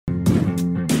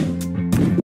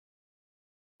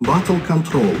Battle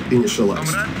control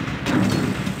initialized.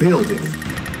 Building.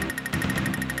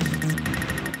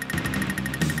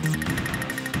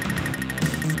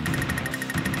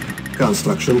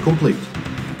 Construction complete.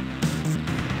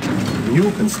 New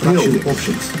construction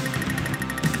options.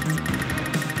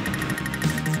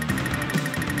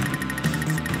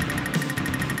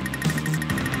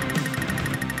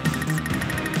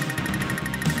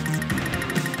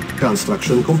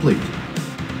 Construction complete.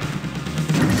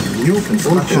 New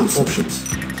construction options.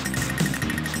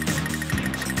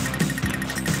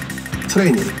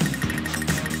 Training.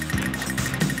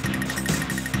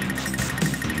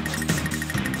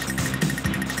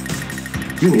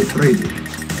 Unit ready.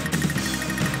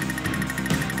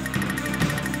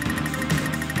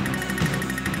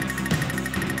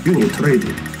 Unit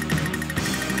ready.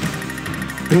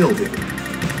 Building.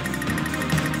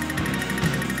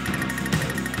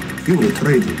 Unit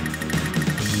ready.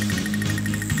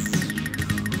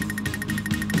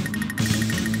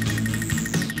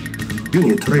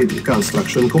 Unit ready.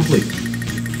 Construction complete.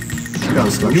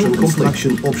 Construction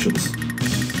construction options.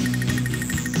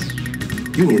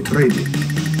 Unit ready.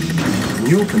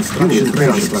 New construction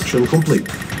construction complete.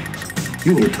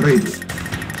 Unit ready.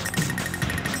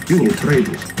 Unit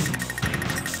ready.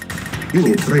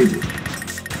 Unit ready.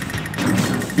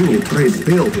 Unit ready.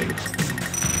 Building.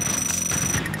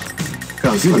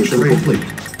 Construction complete.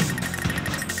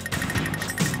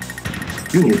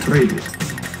 Unit ready.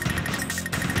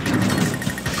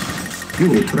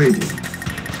 Unit ready.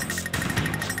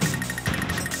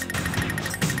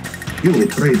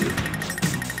 Unit ready.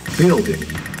 Building.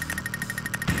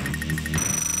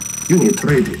 Unit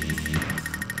ready.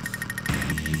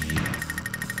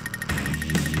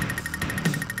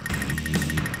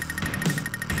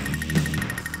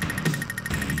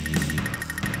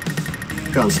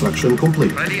 Construction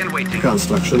complete. Ready and waiting.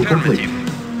 Construction complete.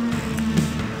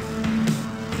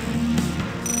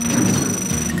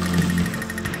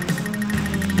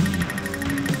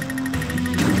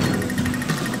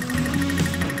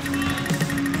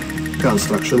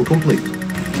 Construction complete.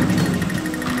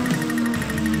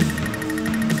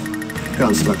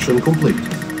 Construction complete.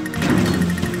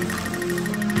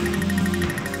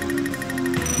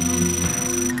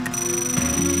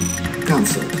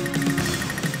 Cancelled.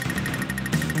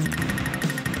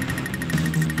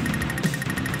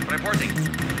 Reporting.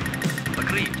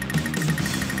 Agreed.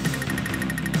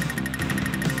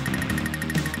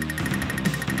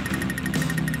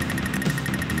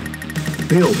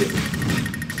 Building.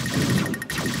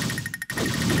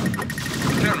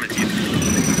 Affirmative.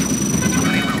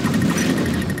 Very well.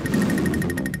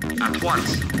 At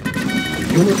once.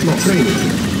 Unit lost. Training.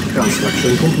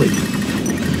 Construction complete.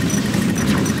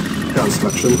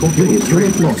 Construction complete.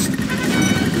 Unit lost.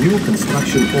 New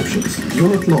construction options.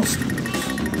 Unit lost.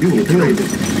 Unit ready.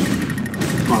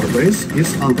 Our base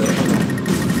is under attack.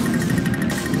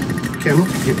 Cannot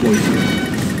deploy here.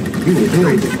 Unit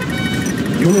ready.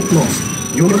 Unit lost.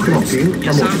 Unit lost.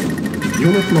 Yes, sir.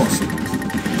 Unit lost.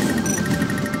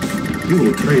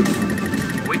 Unit ready.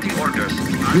 Waiting orders.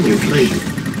 As you Unit wish. ready.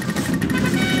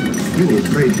 Unit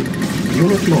ready.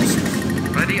 Unit lost.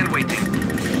 Ready and waiting.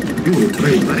 Unit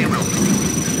ready. Very well.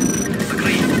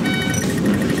 Agreed.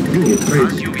 Unit As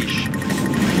ready. you wish.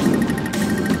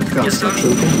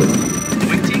 Construction complete.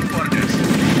 Waiting orders.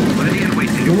 Ready and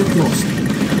waiting. Unit lost.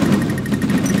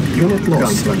 Unit lost.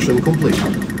 Construction complete.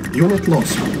 Unit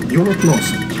lost. Unit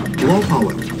lost. Low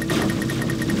power.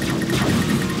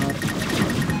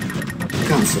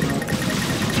 Cancel.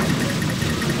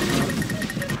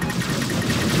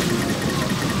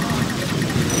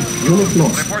 Unit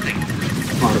lost. Reporting.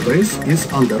 Our base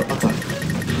is under attack.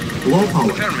 Low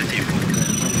power. Affirmative.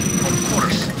 Of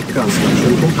course.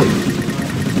 Construction complete.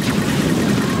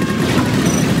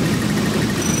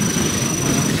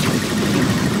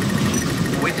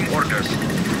 Waiting orders.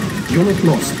 Unit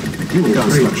lost. Unit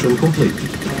construction complete.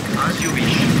 As you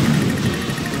wish.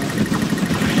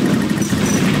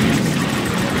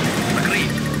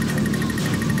 Agreed.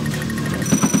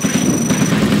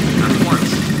 At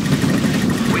once.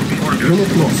 Waiting orders.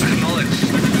 Unit lost. Acknowledged.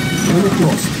 Unit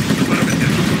lost.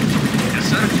 Affirmative. Yes,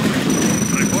 sir.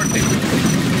 Reporting.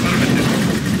 Affirmative.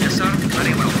 Yes, sir.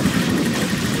 Very well.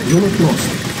 Unit lost.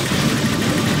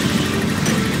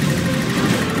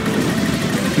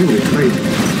 Unit ready.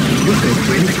 Unit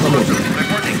ready for order.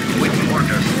 Reporting. Waiting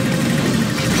orders.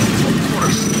 Of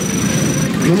course.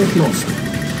 Unit lost.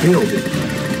 Building.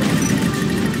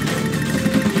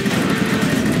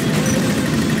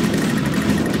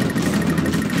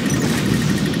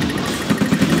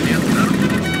 Yes, sir.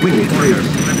 Unit ready.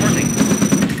 Reporting.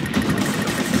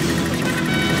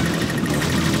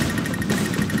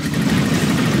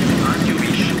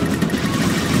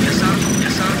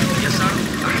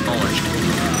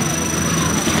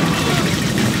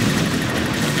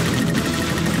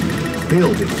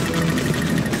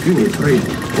 Unit ready.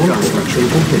 Construction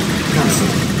complete. Cancel.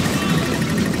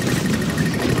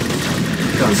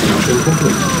 Construction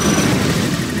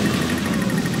complete.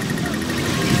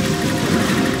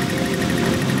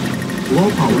 Low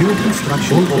power. New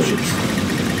construction options.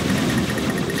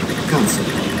 Cancel.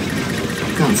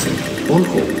 Cancel. On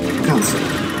hold. Cancel.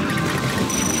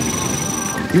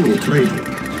 Unit ready.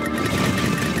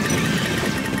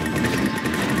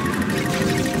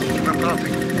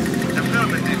 Reporting.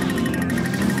 Affirmative.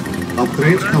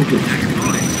 Upgrade complete.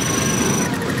 Acknowledged.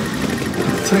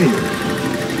 Training.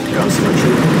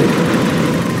 Construction complete.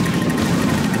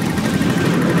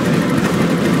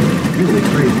 Unit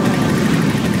ready.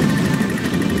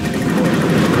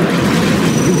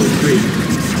 Unit ready.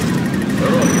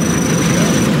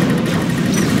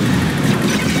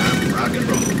 Rock and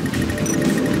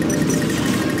roll.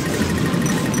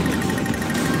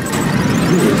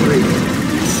 Unit ready.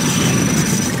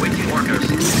 Waiting orders.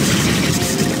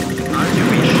 As you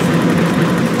wish.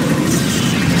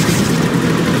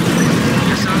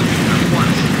 Yes, sir. At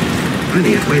once.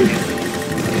 Ready and waiting.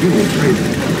 Unit ready.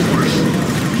 Of course.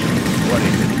 What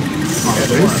is it? Our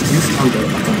base is under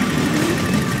attack.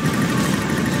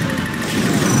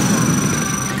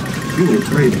 Unit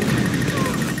ready.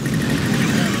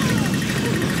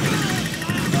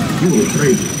 Unit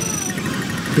ready.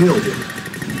 Building.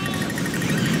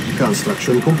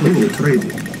 Construction complete. Unit ready.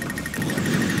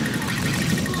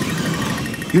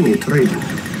 Unit ready.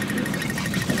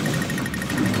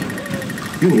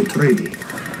 Unit ready.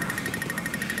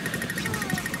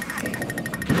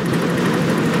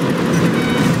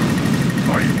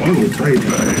 Unit ready.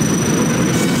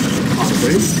 Our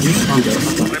base is under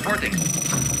attack. Reporting.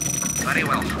 Very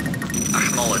well.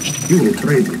 Acknowledged. Unit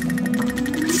ready.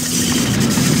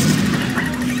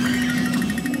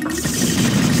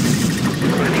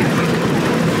 Ready and waiting.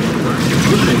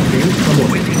 Maintain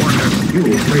command. Waiting orders.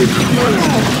 Unit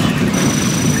ready.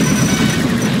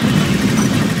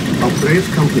 Upgrade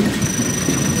complete.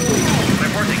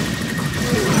 Reporting.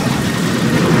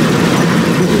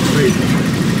 Unit ready.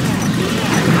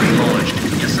 Acknowledged.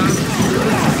 Yes, sir.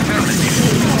 Affirmative.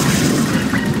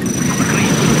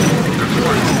 Agreed. At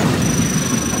once.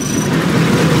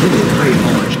 Unit ready.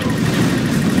 Acknowledged.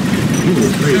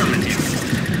 Unit ready. Affirmative.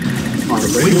 Our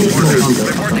base Waiting is orders. under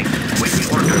Reporting. attack. Waiting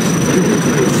orders. Unit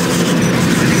ready.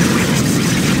 Ready and waiting.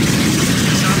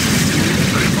 Yes, sir.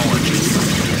 Acknowledged.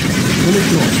 Unit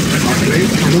lost. Upgrade.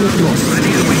 Unit lost.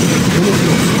 Ready and waiting. Unit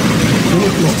lost.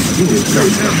 Unit lost. Unit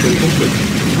construction complete.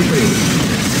 Ready.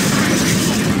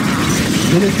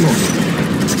 Unit lost.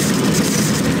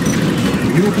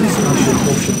 New construction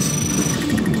options.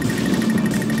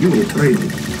 Unit ready.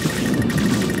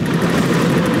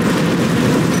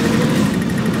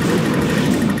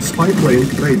 Spy plane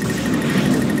ready.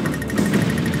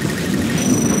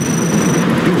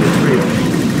 Unit ready.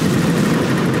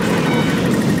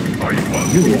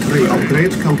 Unit ready.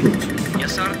 Upgrade complete.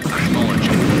 Yes, sir. Acknowledged.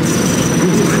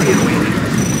 Unit Ready ready. and waiting.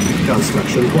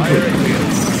 Construction complete.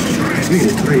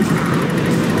 Unit ready.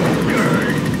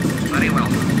 Very well.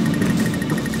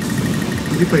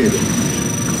 Repairing.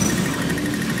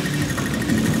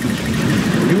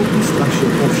 New construction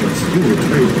options. Unit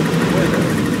ready. Weather.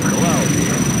 Cloudy.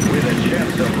 With a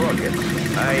chance of rockets.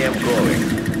 I am going.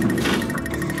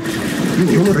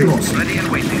 Unit lost. Ready and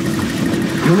waiting.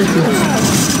 Unit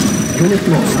lost. Unit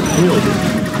lost. Building.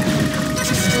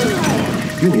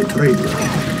 Unit ready.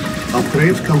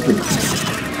 Upgrade complete.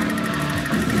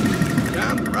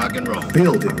 Time to rock and roll.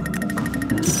 Building.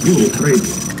 Unit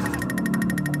ready.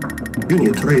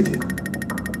 Unit ready.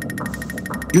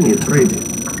 Unit ready.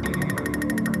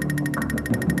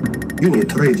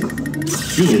 Unit ready.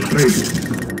 Unit ready.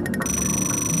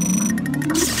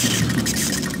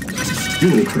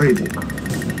 Unit ready.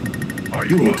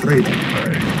 Unit ready.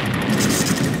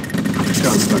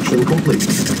 Construction complete.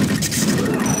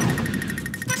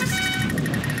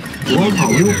 Long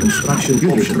haul. New construction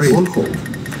unit ready. On hold.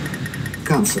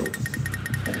 Cancelled.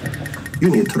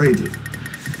 Unit ready.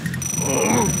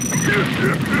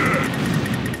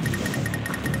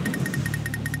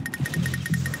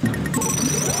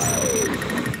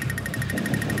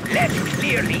 Let's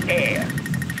clear the air.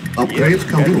 Upgrade Yes,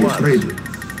 complete. at once. Ready.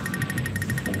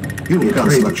 Unit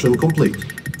construction complete.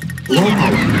 Long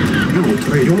power. Unit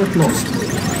ready. Unit lost.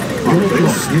 Unit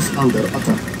lost is under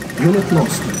attack. Unit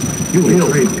lost. Unit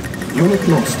ready. Unit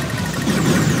lost.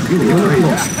 Unit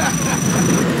lost.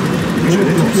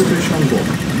 Unit lost. On board.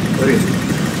 Ready.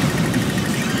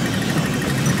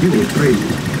 Unit ready.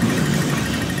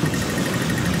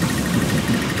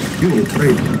 Unit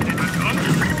ready.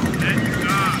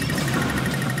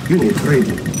 Unit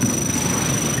ready.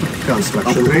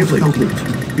 Construction complete.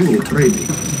 Unit ready.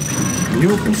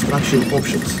 New construction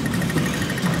options.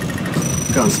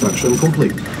 Construction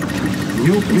complete.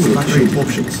 New construction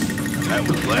options. That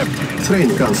was left. Train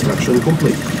construction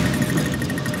complete.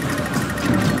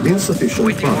 Insufficient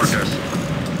Waiting funds. orders.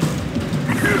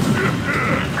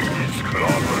 It's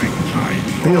clobbering time.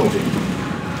 Building.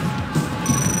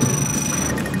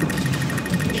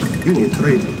 Unit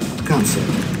ready. Cancel.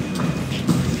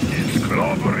 It's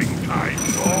clobbering time,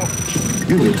 no?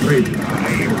 Unit ready. I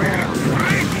will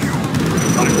find you.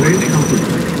 Upgrade complete.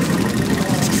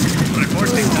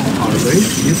 Reporting. Our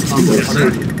base is under Yes, sir.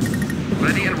 ready.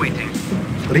 Ready and waiting.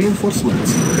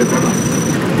 Reinforcements have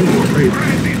arrived. Unit ready.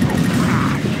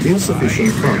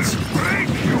 Insufficient funds. Break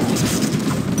you.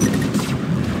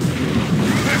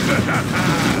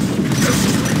 I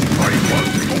want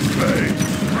to pay.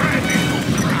 Ready to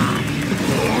cry.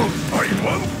 I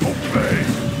want to pay.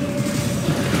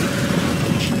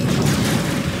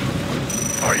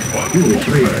 I want Unit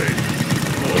to ready. pay.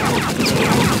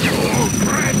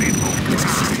 Ready to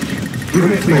cry.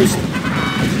 Unit lost.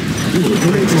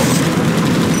 Unit lost.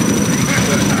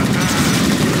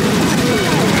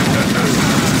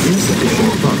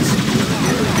 Insufficient funds.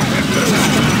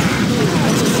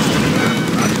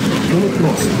 Unit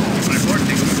lost.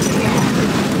 Reporting.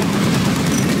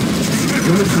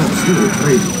 Unit lost. Unit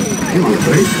ready. Unit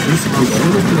ready is under.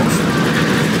 Unit lost.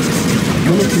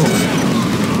 Unit lost.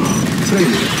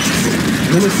 Training.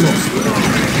 Unit lost.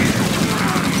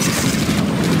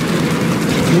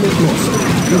 Unit lost.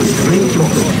 Unit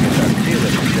lost.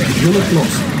 Unit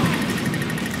lost.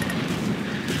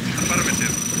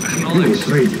 Affirmative. Unit Acknowledged.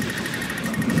 ready.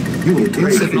 Unit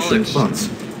insufficient funds.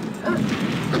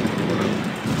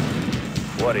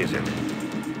 What is it?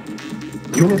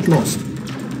 Unit lost.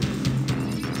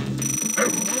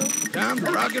 Time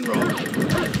to rock and roll. Unit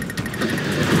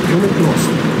lost.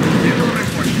 Zero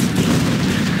report.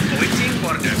 Awaiting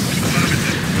orders.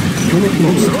 Affirmative. Unit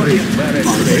lost. Ready.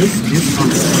 Our base is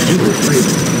under. Unit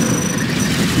ready.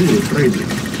 Unit ready.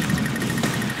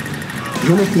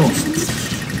 Unit lost.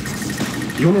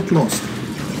 Unit lost.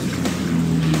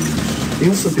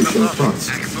 Insufficient funds.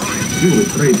 Acknowledged.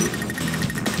 Unit ready.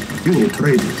 Unit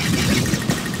ready.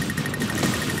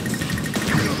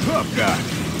 Tough guy.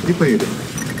 Repairing.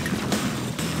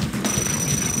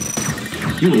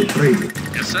 Unit ready.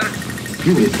 Yes, sir.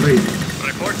 Unit ready.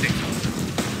 Reporting.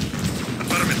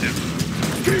 Affirmative.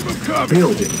 Keep him coming.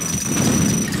 Building.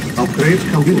 Upgrade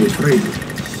unit ready.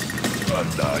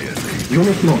 Annihilate.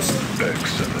 Unit lost.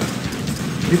 Excellent.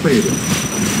 Repairing.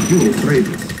 Unit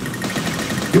ready.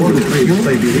 Unit ready. Unit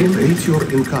ready. Your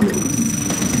incoming.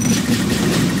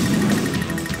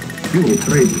 Unit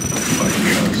ready. I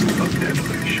cast a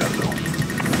deadly shadow.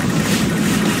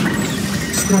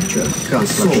 Structure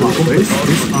construction base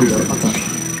is under attack.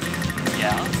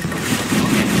 Yeah.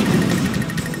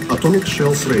 Atomic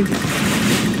shells ready.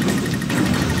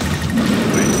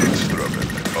 The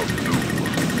instrument of doom.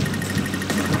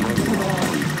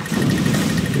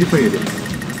 Repairing.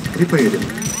 Repairing.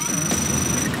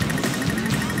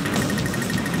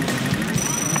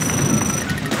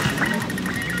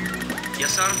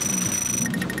 Yes, sir.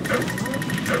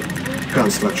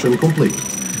 Construction complete.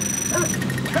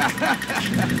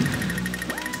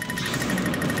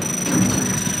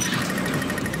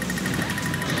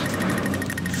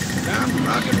 Time to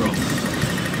rock and roll.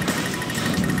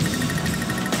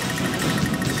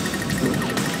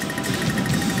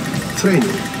 Training.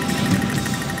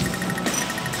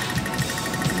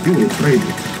 Unit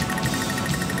ready.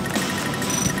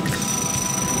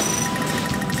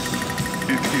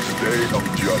 It is day of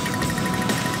judgment.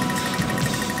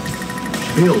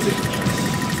 Building.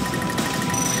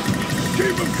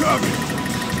 Keep him coming.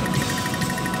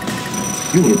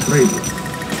 Unit ready.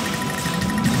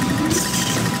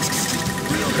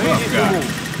 Tough guy.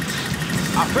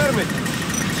 Affirmative.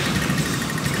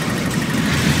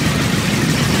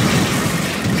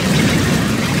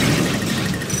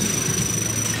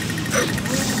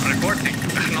 Reporting.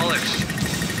 Acknowledged.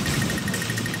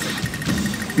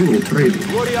 Unit ready.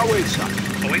 Glory awaits us.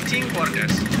 Awaiting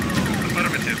orders.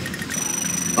 Affirmative.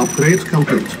 Upgrade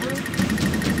complete.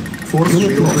 Force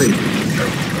shield ready.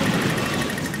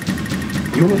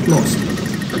 Unit lost.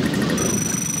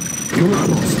 Unit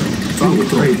lost.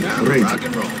 Unit ready. Time to Ready. rock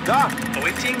and roll. Da.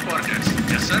 Awaiting orders.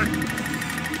 Yes, sir.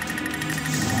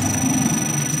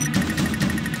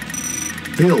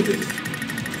 Building.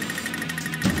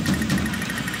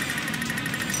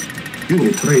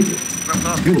 Unit ready.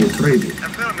 Unit ready.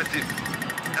 Affirmative.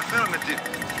 Affirmative.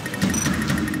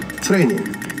 Training.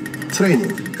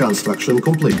 Training. Construction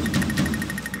complete.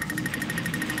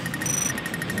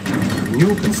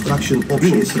 New construction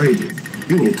options ready.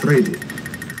 Unit ready.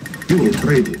 Unit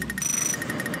ready.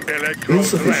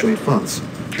 Insufficient funds.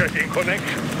 Checking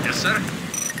connection. Yes, sir.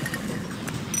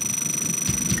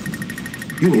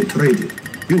 Unit ready.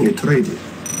 Unit ready.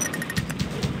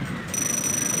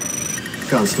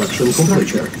 Construction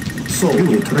complete. So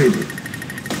unit ready.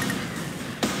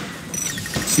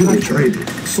 Unit ready.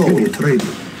 So unit ready.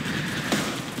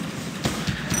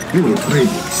 Unit ready.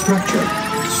 Structure.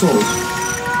 Sold.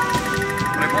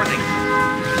 Reporting.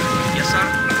 Yes, sir.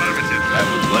 Affirmative. That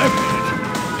was left.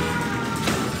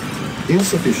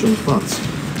 Insufficient funds.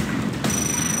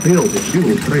 Building.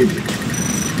 Unit ready.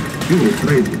 Unit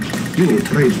ready.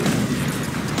 Unit ready.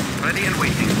 Ready and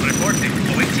waiting. Reporting.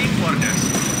 Awaiting orders.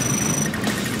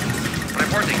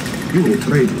 Reporting. Unit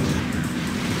ready.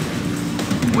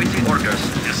 Waiting orders.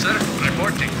 Yes, sir.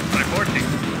 Reporting. Reporting.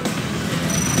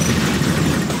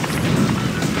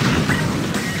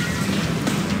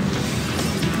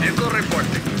 Vehicle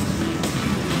reporting.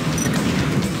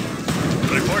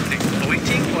 Reporting.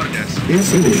 Awaiting orders.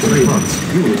 Insufficient funds.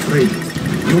 Unit ready.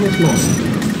 Unit lost.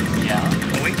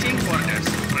 Awaiting orders.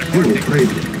 Unit Reporting.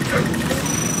 ready.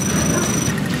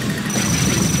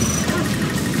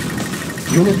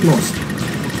 Unit lost.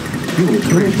 Unit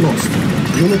lost.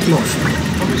 Unit lost.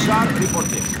 Commissar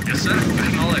reporting. Yes, sir.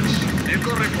 Acknowledge.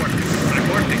 Vehicle reporting.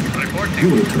 Reporting. Reporting.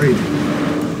 Unit ready.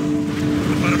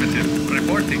 Affirmative.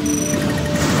 Reporting.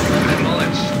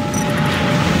 Acknowledge.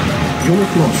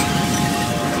 Unit lost.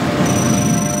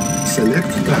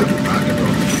 Select target.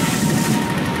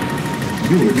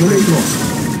 Unit lost.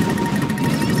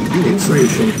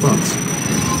 Insufficient funds.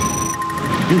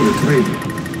 Unit ready.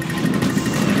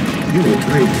 Unit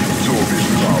ready.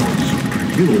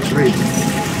 Unit ready.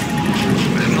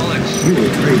 Acknowledge.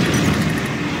 Unit ready.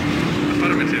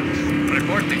 Affirmative.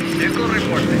 Reporting. Vehicle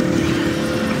reporting.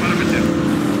 Affirmative.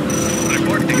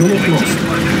 Reporting. Unit Awaiting lost.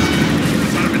 orders.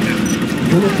 Affirmative.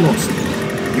 Unit lost.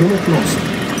 Unit lost.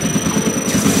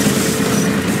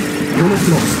 Unit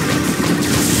lost.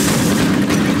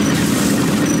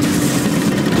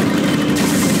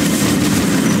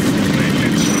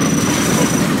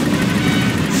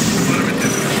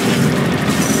 Affirmative.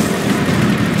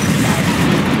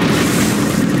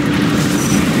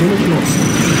 Unit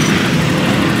lost.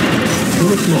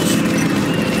 Unit lost.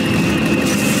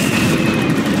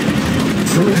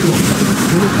 Unit lost.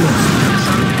 Unit lost.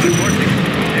 Reporting.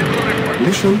 Vehicle reporting.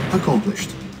 Mission accomplished.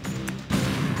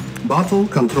 Battle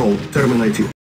control terminated.